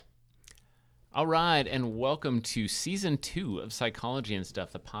All right, and welcome to Season 2 of Psychology and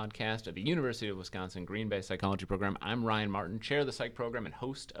Stuff, the podcast of the University of Wisconsin Green Bay Psychology Program. I'm Ryan Martin, chair of the Psych program and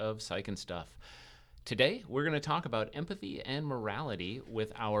host of Psych and Stuff. Today, we're going to talk about empathy and morality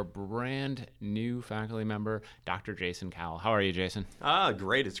with our brand new faculty member, Dr. Jason Cowell. How are you, Jason?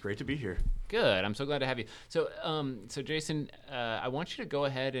 Great. It's great to be here. Good. I'm so glad to have you. So Jason, I want you to go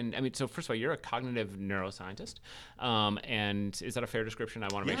ahead and, so first of all, you're a cognitive neuroscientist, and is that a fair description? I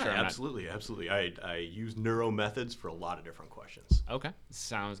want to make sure. Absolutely. I use neuro methods for a lot of different questions. Okay.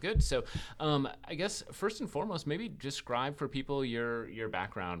 Sounds good. So I guess first and foremost, maybe describe for people your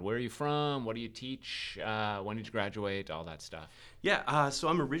background. Where are you from? What do you teach? When did you graduate? All that stuff. Yeah. So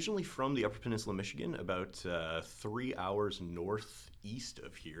I'm originally from the Upper Peninsula, Michigan, about 3 hours northeast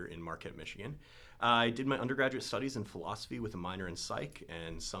of here in Marquette, Michigan. I did my undergraduate studies in philosophy with a minor in psych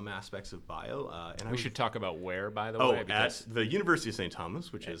and some aspects of bio. We should talk about where, by the way. At the University of St.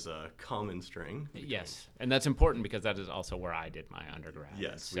 Thomas, which is a common string. Yes, and that's important because that is also where I did my undergrad.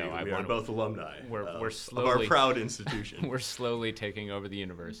 Yes, so we are both alumni we're slowly, of our proud institution. We're slowly taking over the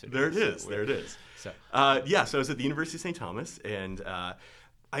university. There it is. So I was at the University of St. Thomas, and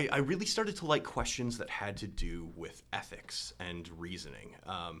I really started to like questions that had to do with ethics and reasoning.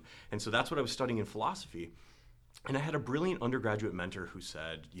 And so that's what I was studying in philosophy. And I had a brilliant undergraduate mentor who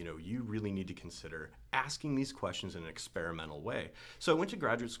said, you really need to consider asking these questions in an experimental way. So I went to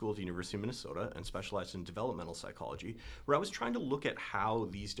graduate school at the University of Minnesota and specialized in developmental psychology, where I was trying to look at how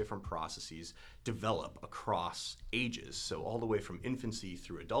these different processes develop across ages. So all the way from infancy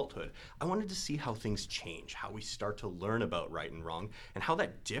through adulthood, I wanted to see how things change, how we start to learn about right and wrong, and how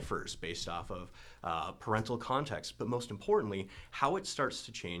that differs based off of parental context, but most importantly, how it starts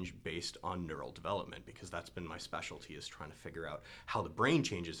to change based on neural development, because that's been my specialty, is trying to figure out how the brain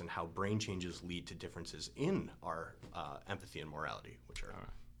changes and how brain changes lead to differences in our empathy and morality, which are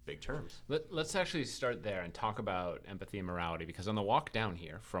big terms. Let's actually start there and talk about empathy and morality, because on the walk down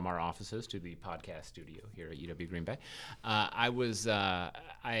here from our offices to the podcast studio here at UW Green Bay, I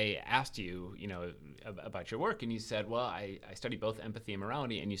asked you, about your work, and you said, well, I study both empathy and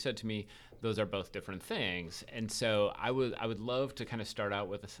morality, and you said to me, those are both different things. And so I would love to kind of start out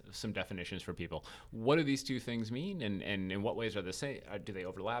with some definitions for people. What do these two things mean, and in what ways are the same? Do they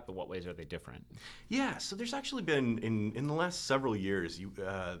overlap? In what ways are they different? Yeah, so there's actually been, in the last several years,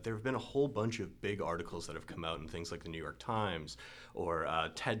 there have been a whole bunch of big articles that have come out in things like the New York Times or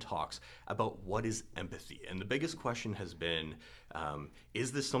TED Talks about what is empathy. And the biggest question has been,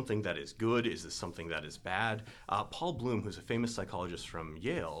 is this something that is good? Is this something that is bad? Paul Bloom, who's a famous psychologist from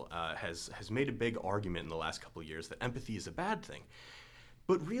Yale, has made a big argument in the last couple of years that empathy is a bad thing.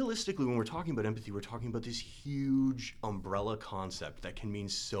 But realistically, when we're talking about empathy, we're talking about this huge umbrella concept that can mean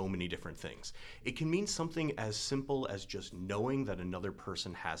so many different things. It can mean something as simple as just knowing that another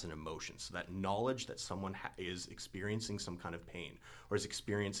person has an emotion. So that knowledge that someone is experiencing some kind of pain or is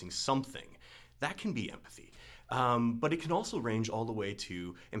experiencing something, that can be empathy. But it can also range all the way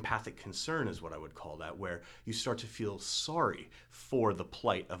to empathic concern, is what I would call that, where you start to feel sorry for the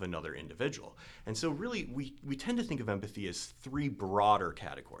plight of another individual. And so really, we tend to think of empathy as three broader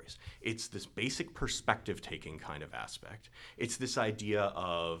categories. It's this basic perspective-taking kind of aspect. It's this idea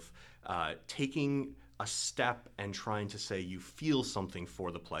of taking a step and trying to say you feel something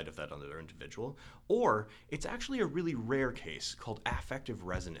for the plight of that other individual. Or it's actually a really rare case called affective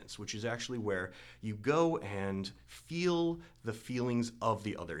resonance, which is actually where you go and feel the feelings of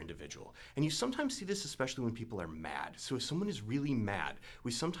the other individual. And you sometimes see this especially when people are mad. So if someone is really mad,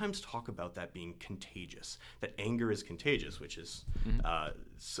 we sometimes talk about that being contagious, that anger is contagious, which is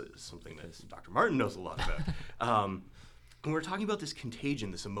something that Dr. Martin knows a lot about. When we're talking about this contagion,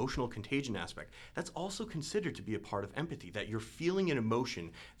 this emotional contagion aspect, that's also considered to be a part of empathy, that you're feeling an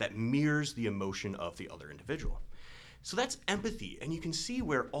emotion that mirrors the emotion of the other individual. So that's empathy, and you can see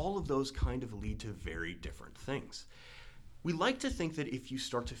where all of those kind of lead to very different things. We like to think that if you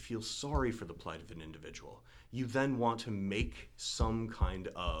start to feel sorry for the plight of an individual, you then want to make some kind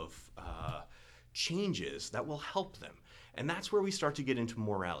of changes that will help them. And that's where we start to get into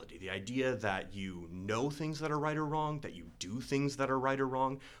morality, the idea that you know things that are right or wrong, that you do things that are right or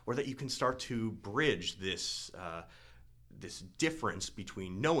wrong, or that you can start to bridge this difference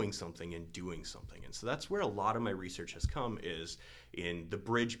between knowing something and doing something. And so that's where a lot of my research has come, is in the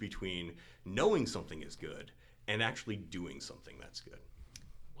bridge between knowing something is good and actually doing something that's good.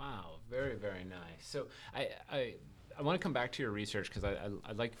 Wow, very, very nice. So I want to come back to your research, because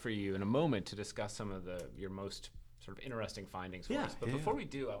I'd like for you in a moment to discuss some of your most sort of interesting findings for us. But before we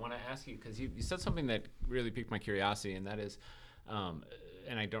do, I want to ask you, because you said something that really piqued my curiosity, and that is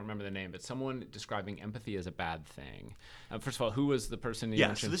and I don't remember the name, but someone describing empathy as a bad thing. First of all, who was the person you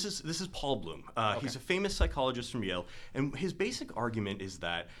mentioned? So this is Paul Bloom. He's a famous psychologist from Yale, and his basic argument is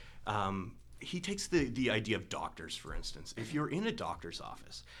that he takes the idea of doctors, for instance. If you're in a doctor's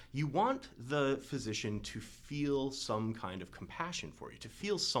office, you want the physician to feel some kind of compassion for you, to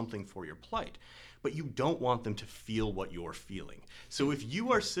feel something for your plight, but you don't want them to feel what you're feeling. So if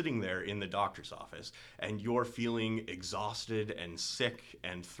you are sitting there in the doctor's office and you're feeling exhausted and sick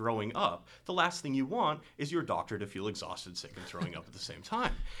and throwing up, the last thing you want is your doctor to feel exhausted, sick, and throwing up at the same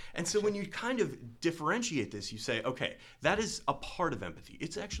time. And so when you kind of differentiate this, you say, okay, that is a part of empathy.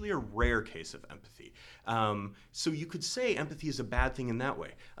 It's actually a rare case of empathy. So you could say empathy is a bad thing in that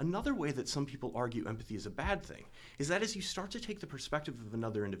way. Another way that some people argue empathy is a bad thing is that as you start to take the perspective of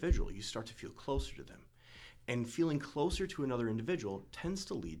another individual, you start to feel closer to them. And feeling closer to another individual tends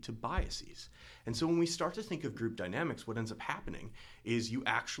to lead to biases. And so when we start to think of group dynamics, what ends up happening is you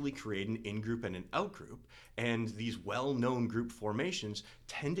actually create an in-group and an out-group, and these well-known group formations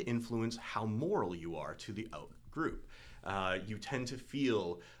tend to influence how moral you are to the out-group. You tend to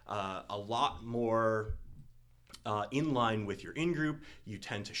feel a lot more in line with your in-group. You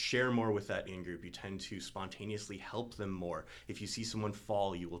tend to share more with that in-group. You tend to spontaneously help them more. If you see someone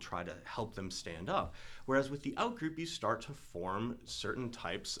fall, you will try to help them stand up. Whereas with the out-group, you start to form certain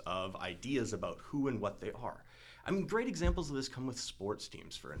types of ideas about who and what they are. I mean, great examples of this come with sports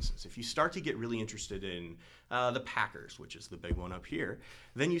teams, for instance. If you start to get really interested in the Packers, which is the big one up here,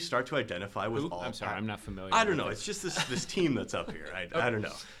 then you start to identify with all. I'm sorry, I'm not familiar. I don't know. It's just this team that's up here. I don't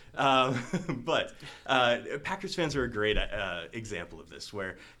know. But Packers fans are a great example of this,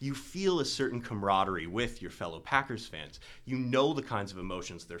 where you feel a certain camaraderie with your fellow Packers fans. You know the kinds of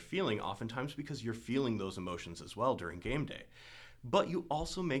emotions they're feeling, oftentimes because you're feeling those emotions as well during game day. But you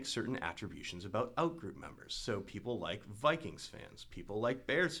also make certain attributions about outgroup members. So people like Vikings fans, people like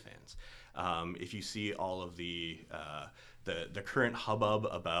Bears fans. If you see all of the current hubbub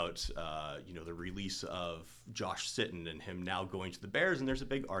about the release of Josh Sitton and him now going to the Bears, and there's a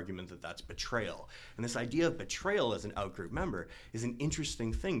big argument that that's betrayal. And this idea of betrayal as an outgroup member is an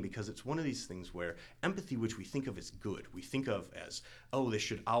interesting thing, because it's one of these things where empathy, which we think of as good, we think of as, oh, this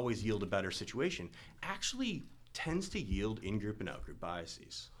should always yield a better situation, actually tends to yield in-group and out-group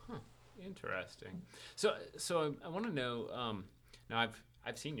biases. Interesting. So I want to know. Now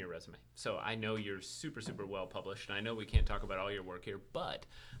I've seen your resume, so I know you're super well published, and I know we can't talk about all your work here, but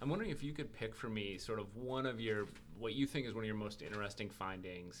I'm wondering if you could pick for me sort of what you think is one of your most interesting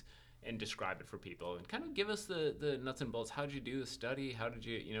findings, and describe it for people, and kind of give us the nuts and bolts. How did you do the study? How did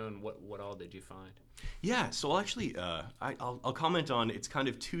you, and what all did you find? Yeah, so I'll actually, I'll comment on, it's kind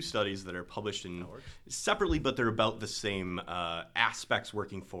of two studies that are published in separately, but they're about the same aspects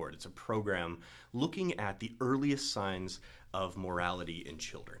working forward. It's a program looking at the earliest signs of morality in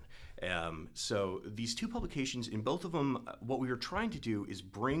children. So these two publications, in both of them, what we were trying to do is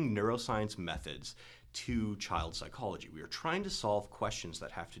bring neuroscience methods to child psychology. We are trying to solve questions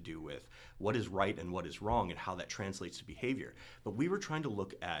that have to do with what is right and what is wrong and how that translates to behavior. But we were trying to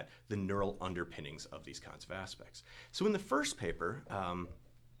look at the neural underpinnings of these kinds of aspects. So in the first paper,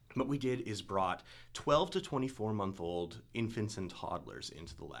 what we did is brought 12 to 24-month-old infants and toddlers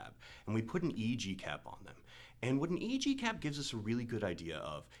into the lab, and we put an EEG cap on them. And what an EEG cap gives us a really good idea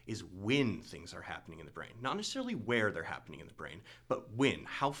of is when things are happening in the brain. Not necessarily where they're happening in the brain, but when.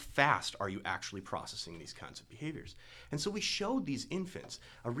 How fast are you actually processing these kinds of behaviors? And so we showed these infants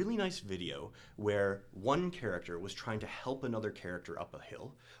a really nice video where one character was trying to help another character up a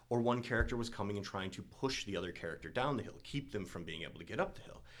hill, or one character was coming and trying to push the other character down the hill, keep them from being able to get up the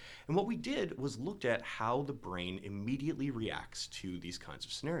hill. And what we did was looked at how the brain immediately reacts to these kinds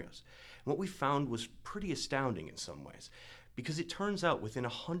of scenarios. And what we found was pretty astounding in some ways, because it turns out within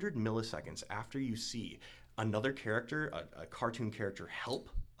 100 milliseconds after you see another character, a cartoon character, help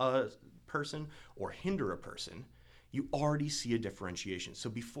a person or hinder a person, you already see a differentiation. So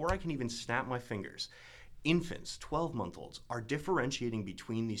before I can even snap my fingers, infants, 12-month-olds, are differentiating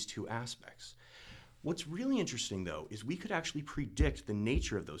between these two aspects. What's really interesting, though, is we could actually predict the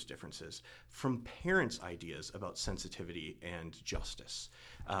nature of those differences from parents' ideas about sensitivity and justice.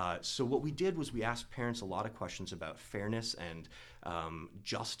 So what we did was we asked parents a lot of questions about fairness and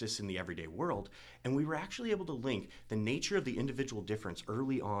justice in the everyday world, and we were actually able to link the nature of the individual difference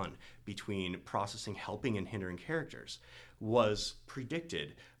early on between processing helping and hindering characters was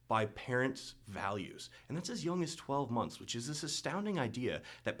predicted by parents' values. And that's as young as 12 months, which is this astounding idea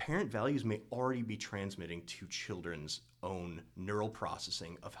that parent values may already be transmitting to children's own neural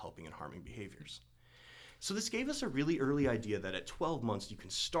processing of helping and harming behaviors. So this gave us a really early idea that at 12 months you can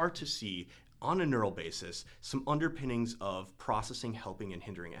start to see on a neural basis, some underpinnings of processing, helping, and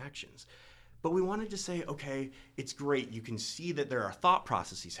hindering actions. But we wanted to say, okay, it's great. You can see that there are thought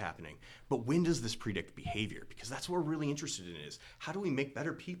processes happening, but when does this predict behavior? Because that's what we're really interested in is, how do we make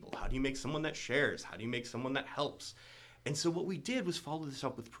better people? How do you make someone that shares? How do you make someone that helps? And so what we did was follow this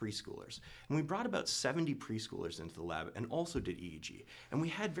up with preschoolers. And we brought about 70 preschoolers into the lab and also did EEG. And we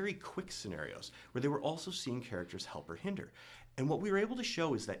had very quick scenarios where they were also seeing characters help or hinder. And what we were able to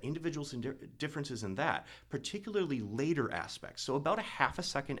show is that individuals and differences in that, particularly later aspects, so about a half a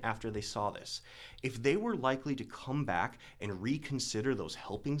second after they saw this, if they were likely to come back and reconsider those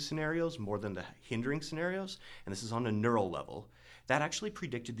helping scenarios more than the hindering scenarios, and this is on a neural level, that actually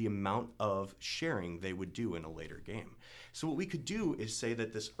predicted the amount of sharing they would do in a later game. So what we could do is say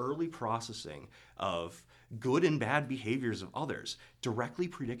that this early processing of good and bad behaviors of others directly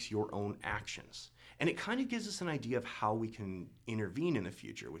predicts your own actions. And it kind of gives us an idea of how we can intervene in the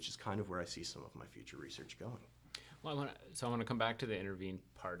future, which is kind of where I see some of my future research going. Well, I want to come back to the intervene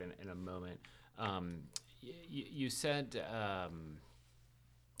part in a moment. You said...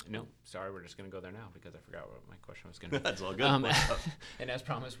 No, sorry, we're just going to go there now because I forgot what my question was going to be. That's all good. And as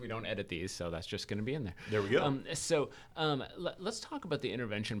promised, we don't edit these, so that's just going to be in there. There we go. Let's talk about the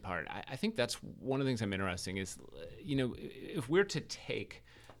intervention part. I think that's one of the things I'm interested in is, if we're to take,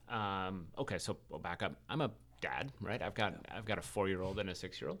 so we'll back up. I'm a dad, right? I've got a 4-year-old and a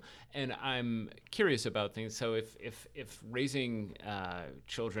 6-year-old, and I'm curious about things. So if raising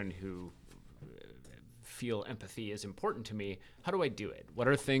children who feel empathy is important to me, how do I do it? What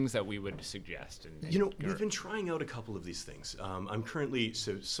are things that we would suggest? We've been trying out a couple of these things. I'm currently,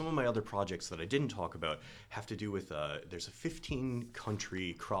 so some of my other projects that I didn't talk about have to do with, there's a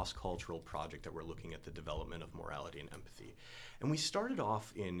 15-country cross-cultural project that we're looking at the development of morality and empathy. And we started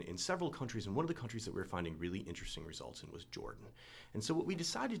off in several countries, and one of the countries that we were finding really interesting results in was Jordan. And so what we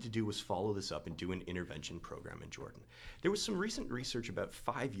decided to do was follow this up and do an intervention program in Jordan. There was some recent research about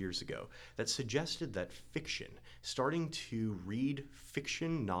 5 years ago that suggested that fiction, starting to read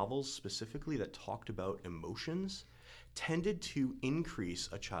fiction novels specifically that talked about emotions, tended to increase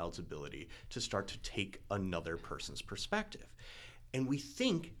a child's ability to start to take another person's perspective. And we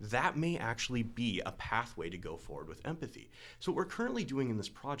think that may actually be a pathway to go forward with empathy. So what we're currently doing in this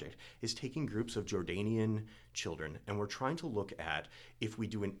project is taking groups of Jordanian children, and we're trying to look at if we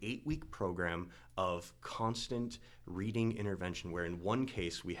do an 8-week program of constant reading intervention, where in one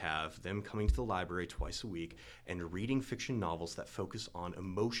case we have them coming to the library twice a week and reading fiction novels that focus on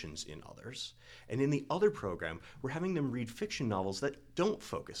emotions in others. And in the other program, we're having them read fiction novels that don't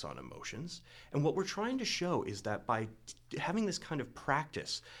focus on emotions. And what we're trying to show is that by having this kind of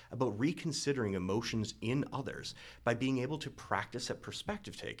practice about reconsidering emotions in others, by being able to practice at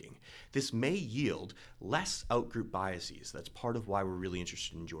perspective taking, this may yield less out-group biases. That's part of why we're really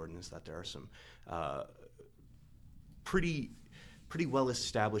interested in Jordan, is that there are some pretty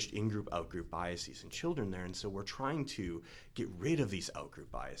well-established in-group, out-group biases in children there, and so we're trying to get rid of these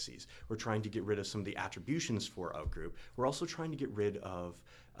out-group biases. We're trying to get rid of some of the attributions for out-group. We're also trying to get rid of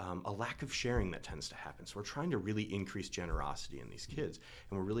a lack of sharing that tends to happen. So we're trying to really increase generosity in these kids,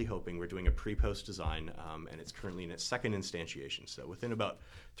 and we're really hoping we're doing a pre-post design, and it's currently in its second instantiation. So within about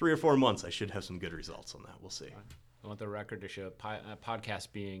 3 or 4 months, I should have some good results on that. We'll see. I want the record to show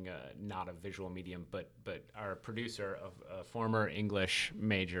podcast being not a visual medium, but our producer, a former English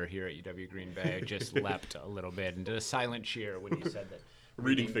major here at UW Green Bay, just leapt a little bit and did a silent cheer when you said that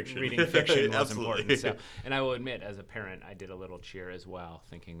reading fiction was important. So, and I will admit, as a parent, I did a little cheer as well,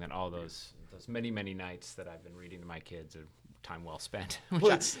 thinking that all those many nights that I've been reading to my kids are time well spent.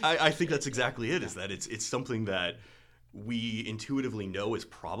 Well, I think that's exactly it. Is that it's something that we intuitively know is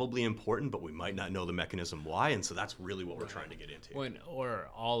probably important, but we might not know the mechanism why, and so that's really what we're trying to get into. Or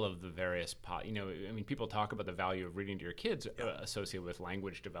all of the various, people talk about the value of reading to your kids associated with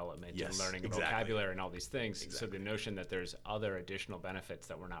language development and learning vocabulary and all these things. Exactly. So the notion that there's other additional benefits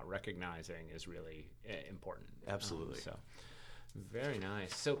that we're not recognizing is really important. Absolutely. Very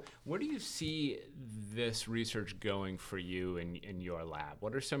nice. So where do you see this research going for you in your lab?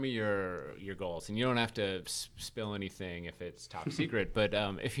 What are some of your goals? And you don't have to spill anything if it's top secret, but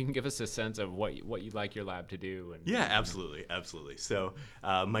if you can give us a sense of what you'd like your lab to do. Yeah, absolutely. So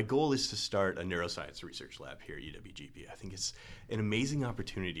my goal is to start a neuroscience research lab here at UWGP. I think it's an amazing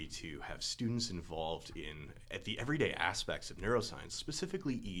opportunity to have students involved at the everyday aspects of neuroscience,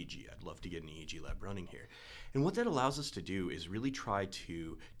 specifically EEG. I'd love to get an EEG lab running here. And what that allows us to do is really really try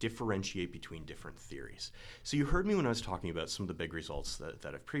to differentiate between different theories. So you heard me when I was talking about some of the big results that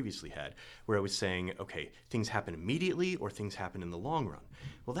I've previously had, where I was saying, okay, things happen immediately or things happen in the long run.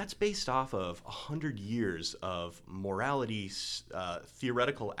 Well, that's based off of 100 years of morality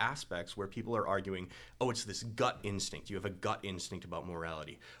theoretical aspects where people are arguing, oh, it's this gut instinct. You have a gut instinct about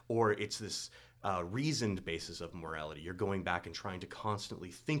morality. Or it's this reasoned basis of morality. You're going back and trying to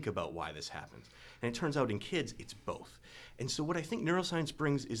constantly think about why this happens. And it turns out in kids, it's both. And so what I think neuroscience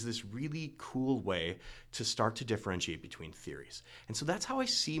brings is this really cool way to start to differentiate between theories. And so that's how I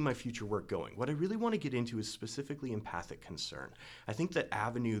see my future work going. What I really want to get into is specifically empathic concern. I think the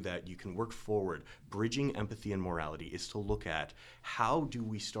avenue that you can work forward, bridging empathy and morality, is to look at how do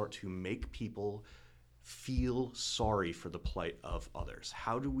we start to make people feel sorry for the plight of others?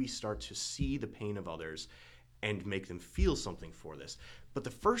 How do we start to see the pain of others and make them feel something for this? But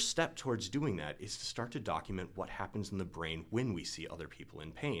the first step towards doing that is to start to document what happens in the brain when we see other people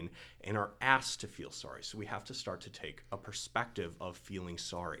in pain and are asked to feel sorry. So we have to start to take a perspective of feeling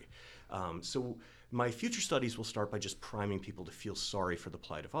sorry. So my future studies will start by just priming people to feel sorry for the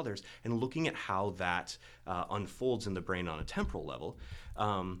plight of others and looking at how that unfolds in the brain on a temporal level.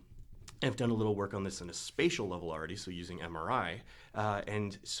 I've done a little work on this in a spatial level already, so using MRI.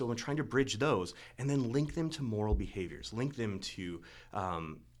 And so I'm trying to bridge those and then link them to moral behaviors, link them to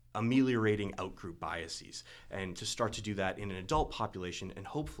ameliorating outgroup biases, and to start to do that in an adult population. And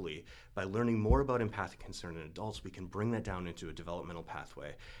hopefully, by learning more about empathic concern in adults, we can bring that down into a developmental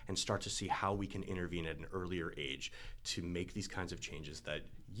pathway and start to see how we can intervene at an earlier age to make these kinds of changes that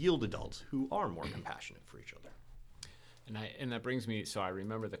yield adults who are more compassionate for each other. And that brings me, so I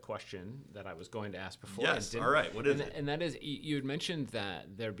remember the question that I was going to ask before. Yes, all right, what is it? And that is, you had mentioned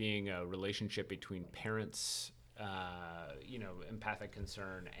that there being a relationship between parents, empathic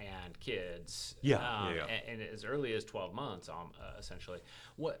concern, and kids. And as early as 12 months, essentially.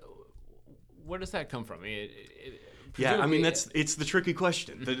 Where does that come from? It's the tricky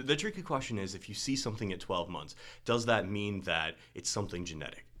question. The tricky question is, if you see something at 12 months, does that mean that it's something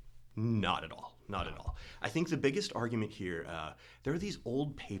genetic? Not at all. Not at all. I think the biggest argument here, there are these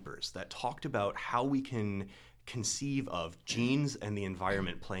old papers that talked about how we can conceive of genes and the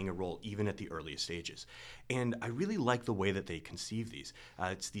environment playing a role even at the earliest stages. And I really like the way that they conceive these.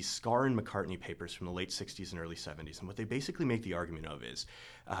 It's these Scar and McCartney papers from the late 60s and early 70s. And what they basically make the argument of is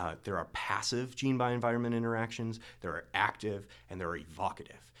there are passive gene by environment interactions, there are active, and there are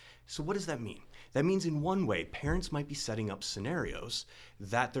evocative. So what does that mean? That means in one way, parents might be setting up scenarios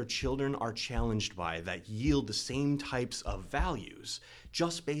that their children are challenged by that yield the same types of values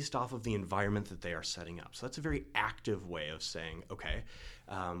just based off of the environment that they are setting up. So that's a very active way of saying, okay,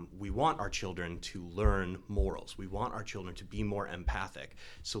 we want our children to learn morals. We want our children to be more empathic.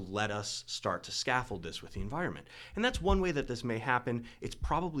 So let us start to scaffold this with the environment. And that's one way that this may happen. It's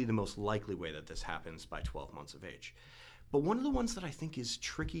probably the most likely way that this happens by 12 months of age. But one of the ones that I think is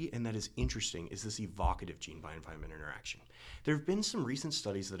tricky and that is interesting is this evocative gene by environment interaction. There have been some recent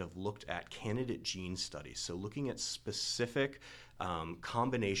studies that have looked at candidate gene studies, so looking at specific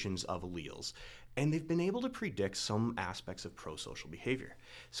combinations of alleles, and they've been able to predict some aspects of prosocial behavior.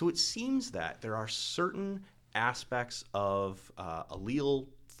 So it seems that there are certain aspects of allele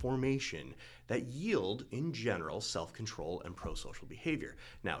formation that yield, in general, self-control and prosocial behavior.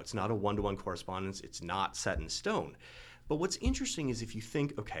 Now, it's not a one-to-one correspondence. It's not set in stone. But what's interesting is if you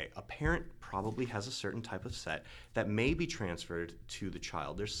think, okay, a parent probably has a certain type of set that may be transferred to the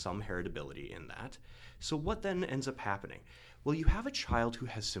child. There's some heritability in that. So what then ends up happening? Well, you have a child who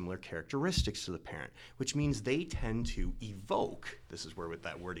has similar characteristics to the parent, which means they tend to evoke, this is where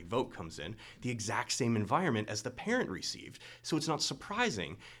that word evoke comes in, the exact same environment as the parent received. So it's not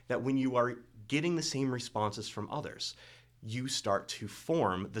surprising that when you are getting the same responses from others, you start to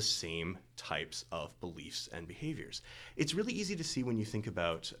form the same types of beliefs and behaviors. It's really easy to see when you think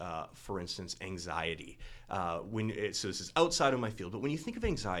about, for instance, anxiety. So this is outside of my field, but when you think of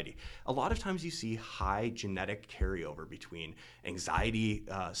anxiety, a lot of times you see high genetic carryover between anxiety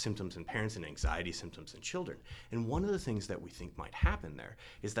symptoms in parents and anxiety symptoms in children. And one of the things that we think might happen there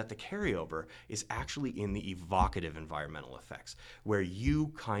is that the carryover is actually in the evocative environmental effects, where you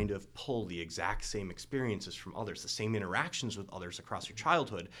kind of pull the exact same experiences from others, the same interactions with others across your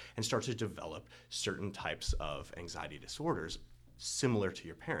childhood, and start to develop certain types of anxiety disorders similar to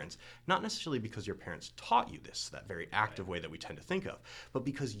your parents, not necessarily because your parents taught you this, that very active way that we tend to think of, but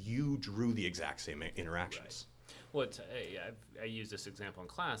because you drew the exact same interactions. Right. Well, I use this example in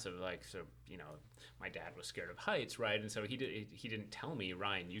class of my dad was scared of heights, right? And so he didn't tell me,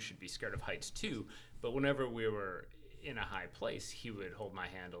 Ryan, you should be scared of heights too. But whenever we were in a high place, he would hold my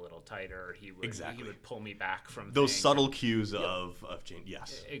hand a little tighter. He Exactly. would pull me back from Those things. subtle cues of change.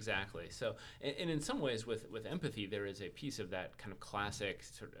 Yes. Exactly. So, and in some ways, with empathy, there is a piece of that kind of classic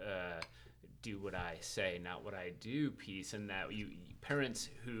sort of, do what I say, not what I do piece, and that parents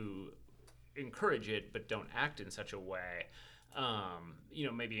who encourage it but don't act in such a way,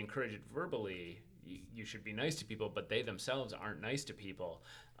 maybe encourage it verbally. You should be nice to people, but they themselves aren't nice to people.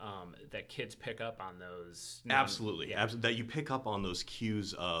 That kids pick up on those. Absolutely. Yeah. Absolutely. That you pick up on those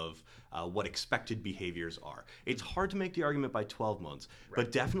cues of what expected behaviors are. It's hard to make the argument by 12 months,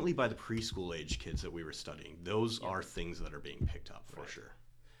 but definitely by the preschool age kids that we were studying, those are things that are being picked up for sure.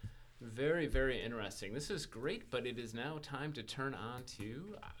 Very, very interesting. This is great, but it is now time to turn on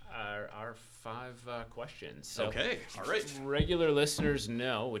to our 5 questions. So okay, all right. Regular listeners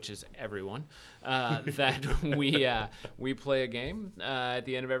know, which is everyone, that we play a game at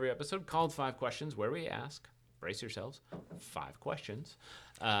the end of every episode called 5 Questions, where we ask, brace yourselves, 5 questions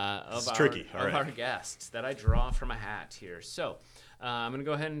of our guests that I draw from a hat here. So I'm going to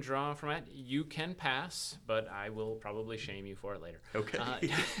go ahead and draw from it. You can pass, but I will probably shame you for it later. Okay.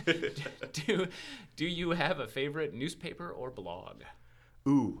 Do you have a favorite newspaper or blog?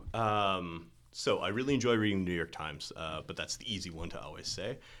 Ooh, so I really enjoy reading the New York Times, but that's the easy one to always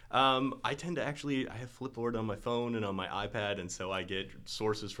say. I tend to I have Flipboard on my phone and on my iPad, and so I get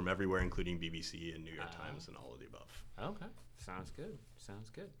sources from everywhere, including BBC and New York Times and all of the above. Okay, sounds good.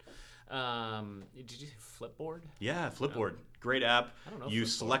 Did you say Flipboard? Yeah, Flipboard. Great app. I don't know You Flipboard.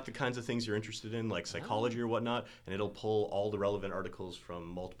 select the kinds of things you're interested in, like psychology or whatnot, and it'll pull all the relevant articles from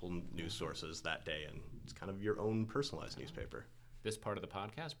multiple news sources that day, and it's kind of your own personalized newspaper. This part of the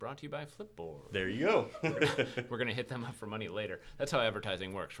podcast brought to you by Flipboard. There you go. We're going to hit them up for money later. That's how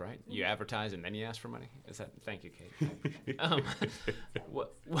advertising works, right? You advertise and then you ask for money. Thank you, Kate.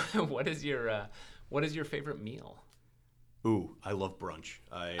 What is your favorite meal? Ooh, I love brunch.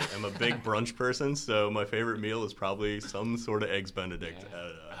 I am a big brunch person, so my favorite meal is probably some sort of Eggs Benedict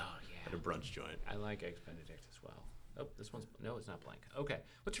at a brunch joint. I like Eggs Benedict as well. Oh, it's not blank. Okay.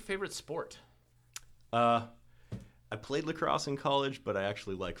 What's your favorite sport? I played lacrosse in college, but I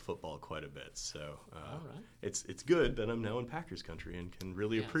actually like football quite a bit. So All right. it's good that I'm now in Packers country and can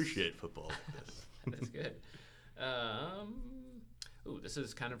really appreciate football. That's good. This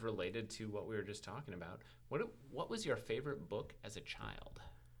is kind of related to what we were just talking about. What was your favorite book as a child?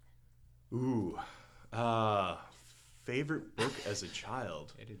 Ooh, favorite book as a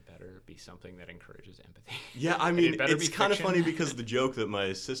child. It had better be something that encourages empathy. Yeah, I mean, better it's be kind of fiction. funny because the joke that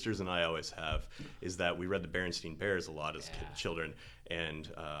my sisters and I always have is that we read the Berenstain Bears a lot as children,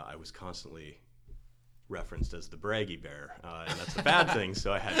 and I was constantly referenced as the braggy bear, and that's a bad thing,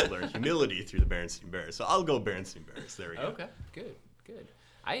 so I had to learn humility through the Berenstain Bears. So I'll go Berenstain Bears. There we go. Okay, good.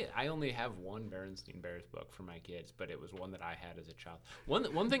 I only have one Berenstain Bears book for my kids, but it was one that I had as a child.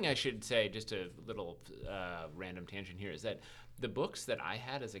 One thing I should say, just a little random tangent here, is that the books that I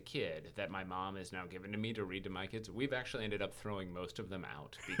had as a kid that my mom is now given to me to read to my kids, we've actually ended up throwing most of them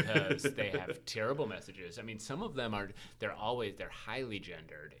out because they have terrible messages. I mean, some of them they're highly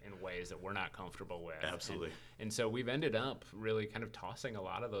gendered in ways that we're not comfortable with. Absolutely. And so we've ended up really kind of tossing a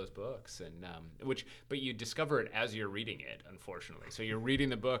lot of those books, and but you discover it as you're reading it, unfortunately. So you're reading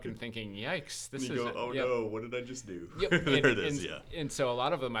the book and thinking, "Yikes, this And you go, no, what did I just do?" Yep. There and, it is. And so a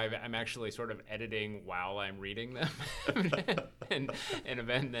lot of them I'm actually sort of editing while I'm reading them, and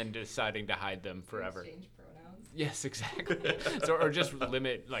then deciding to hide them forever. Change pronouns. Yes, exactly. Or just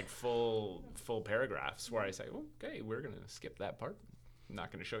limit like full paragraphs where I say, "Okay, we're gonna skip that part. I'm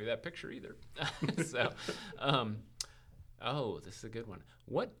not gonna show you that picture either." So, this is a good one.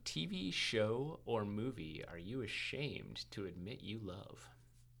 What TV show or movie are you ashamed to admit you love?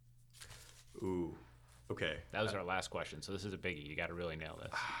 Ooh, okay. That was our last question, so this is a biggie. You got to really nail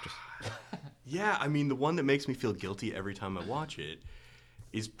this. Yeah, I mean, the one that makes me feel guilty every time I watch it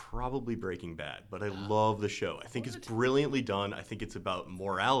is probably Breaking Bad, but I love the show. I think it's brilliantly done. I think it's about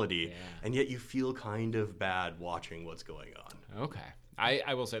morality, and yet you feel kind of bad watching what's going on. Okay.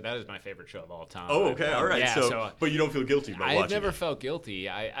 I will say that is my favorite show of all time. Oh, okay, all right. Yeah, so, but you don't feel guilty by watching I've never it. felt guilty.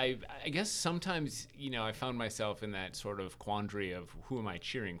 I guess sometimes, I found myself in that sort of quandary of who am I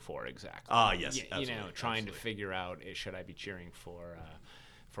cheering for exactly. Ah, yes, Trying absolutely. to figure out, should I be cheering for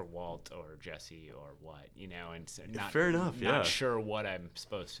Walt or Jesse or what, and so Fair enough, yeah. Not sure what I'm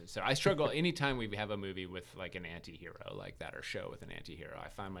supposed to. So I struggle anytime we have a movie with like an anti-hero like that, or show with an anti-hero. I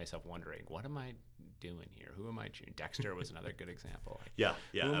find myself wondering, what am I doing here? Who am I cheering? Dexter was another good example. Yeah,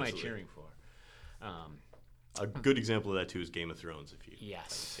 Who am absolutely. I cheering for? A good example of that, too, is Game of Thrones, if you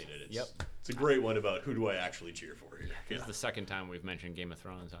Yes. haven't seen it. Yep. It's a great one about who do I actually cheer for here. This is the second time we've mentioned Game of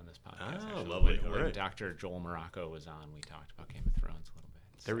Thrones on this podcast. Oh, actually. lovely. When All right. Dr. Joel Morocco was on, we talked about Game of Thrones a little bit.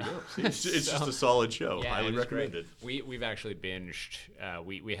 There we go. See, it's just a solid show. Yeah, Highly it was great. recommended. We've actually binged.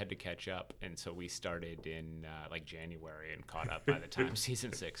 We had to catch up, and so we started in like January and caught up by the time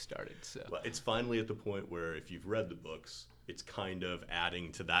season 6 started. So Well, it's finally at the point where if you've read the books, it's kind of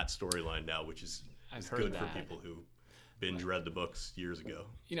adding to that storyline now, which is I've heard good that. for people who binge read the books years ago.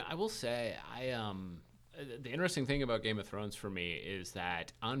 I will say the interesting thing about Game of Thrones for me is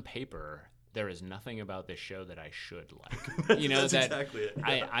that on paper there is nothing about this show that I should like. That's that exactly it.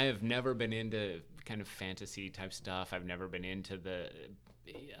 I have never been into kind of fantasy type stuff. I've never been into the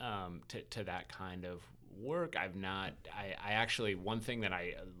to that kind of work. I actually, one thing that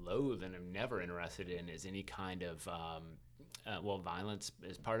I loathe and am never interested in is any kind of violence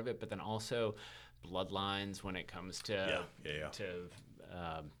is part of it, but then also bloodlines when it comes to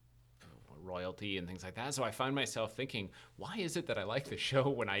royalty and things like that. So I find myself thinking, why is it that I like the show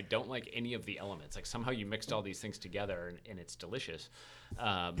when I don't like any of the elements? Like somehow you mixed all these things together and it's delicious.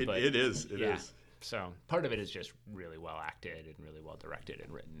 It is. So part of it is just really well acted and really well directed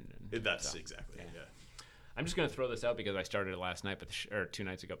and written. Exactly. Yeah. I'm just going to throw this out because I started it last night, or 2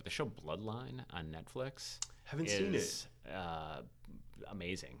 nights ago. But the show Bloodline on Netflix Haven't seen it.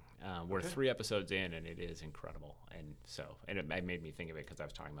 Amazing. We're 3 episodes in, and it is incredible. And it made me think of it because I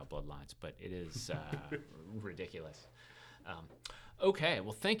was talking about bloodlines, but it is ridiculous. Okay,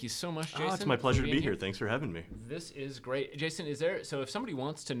 well, thank you so much, Jason. It's my pleasure for to being be here. Thanks for having me. This is great. Jason, so if somebody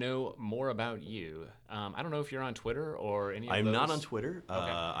wants to know more about you, I don't know if you're on Twitter or any of those. I'm not on Twitter. Okay.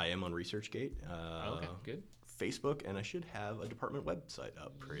 I am on ResearchGate. Okay, good. Facebook, and I should have a department website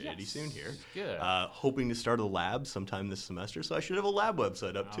up pretty soon here. Good. Hoping to start a lab sometime this semester, so I should have a lab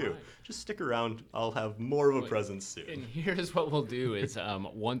website up too. right. Just stick around. I'll have more of a presence soon. And here's what we'll do is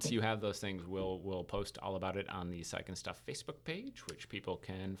once you have those things, we'll post all about it on the Psych and Stuff Facebook page, which people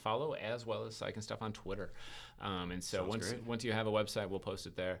can follow, as well as Psych and Stuff on Twitter. And so once you have a website, we'll post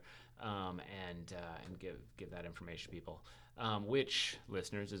it there and give that information to people. Which,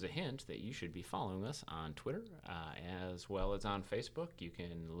 listeners, is a hint that you should be following us on Twitter as well as on Facebook. You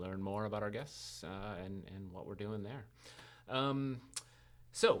can learn more about our guests and what we're doing there.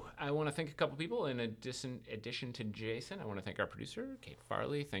 So I want to thank a couple people. In addition to Jason, I want to thank our producer, Kate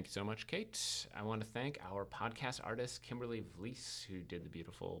Farley. Thank you so much, Kate. I want to thank our podcast artist, Kimberly Vlies, who did the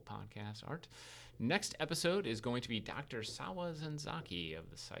beautiful podcast art. Next episode is going to be Dr. Sawa Zanzaki of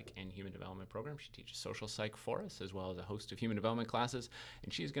the Psych and Human Development Program. She teaches social psych for us, as well as a host of human development classes.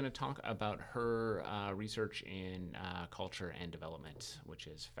 And she's going to talk about her research in culture and development, which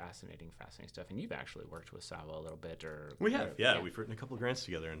is fascinating stuff. And you've actually worked with Sawa a little bit. We have, yeah. We've written a couple of grants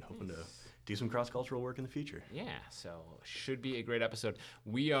together and hoping to do some cross-cultural work in the future. Yeah, so should be a great episode.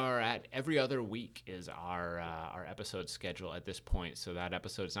 We are at every other week is our episode schedule at this point. So that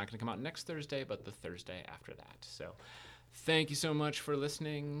episode is not going to come out next Thursday, but the Thursday after that. So thank you so much for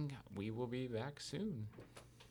listening. We will be back soon.